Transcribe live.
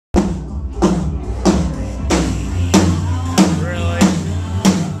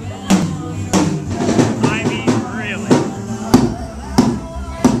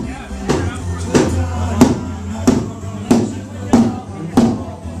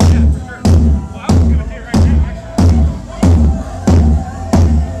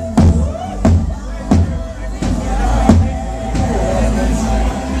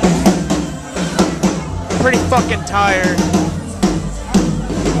tired.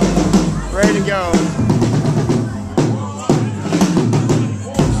 Ready to go.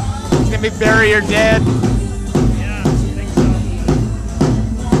 It's gonna be Bury Your Dead. Yeah, I think so.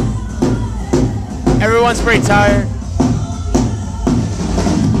 Everyone's pretty tired.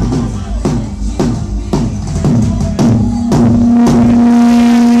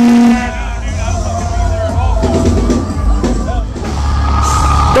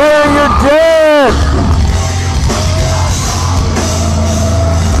 Bury Your Dead!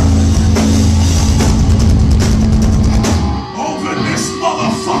 Open this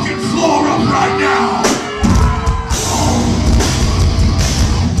motherfucking floor up right now!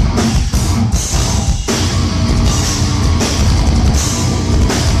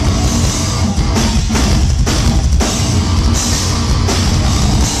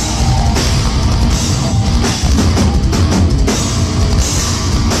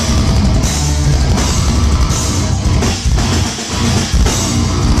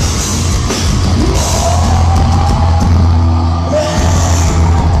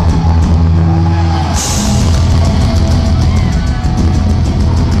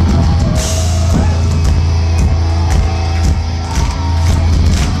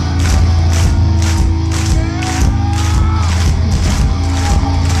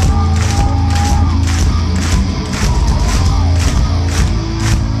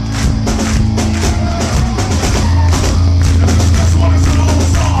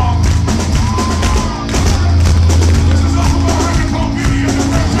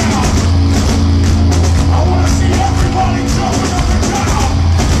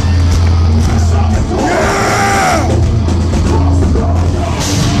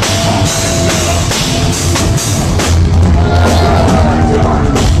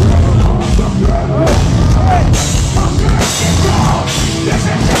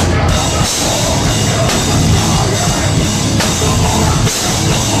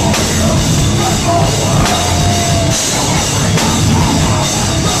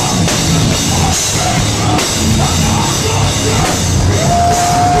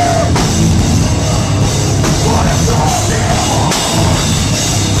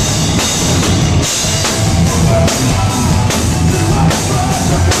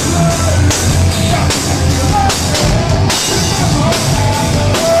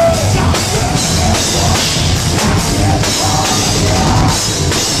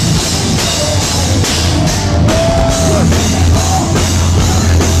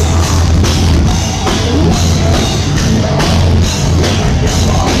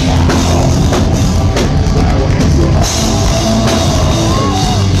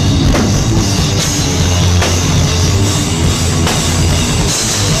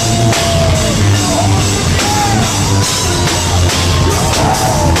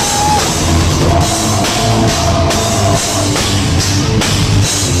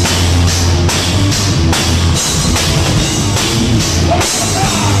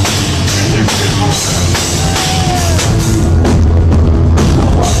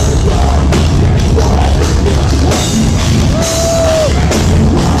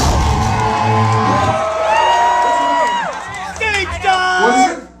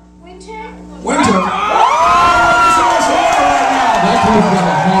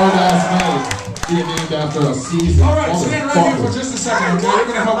 After a season. Alright, stand right here for just a second, okay? You're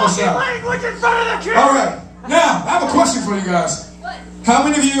gonna help us out. Language in front of the kids. Alright, now, I have a question for you guys. What? How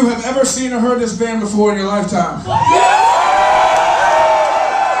many of you have ever seen or heard this band before in your lifetime?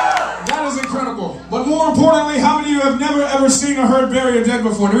 That is incredible. But more importantly, how many of you have never ever seen or heard Bury Your Dead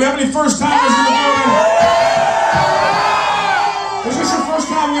before? Do we have any first timers in the building? Is this your first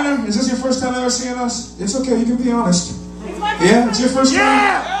time, winner? Is this your first time ever seeing us? It's okay, you can be honest. Yeah, it's your first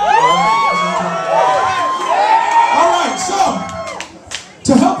time? Alright, so,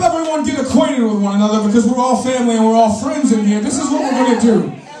 to help everyone get acquainted with one another, because we're all family and we're all friends in here, this is what we're going to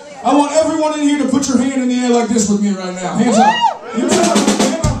do. I want everyone in here to put your hand in the air like this with me right now. Hands up. Hands up.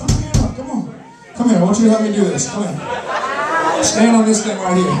 Hand up. Put your hand up. Come on. Come here. I want you to help me do this. Come here. Stand on this thing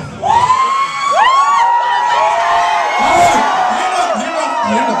right here. Alright. Hand up. Hand up.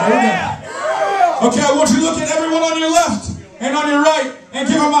 Hand up. There we go. Okay, I want you to look at everyone on your left and on your right and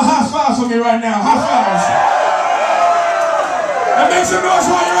give them a high five for me right now. High fives. And make some noise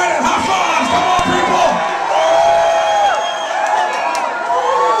while you're at it. High fives. Come on, people.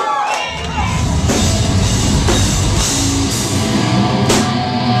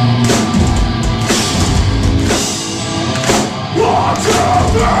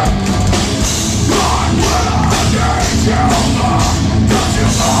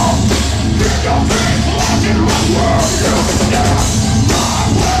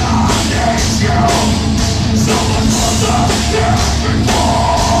 So Yeah.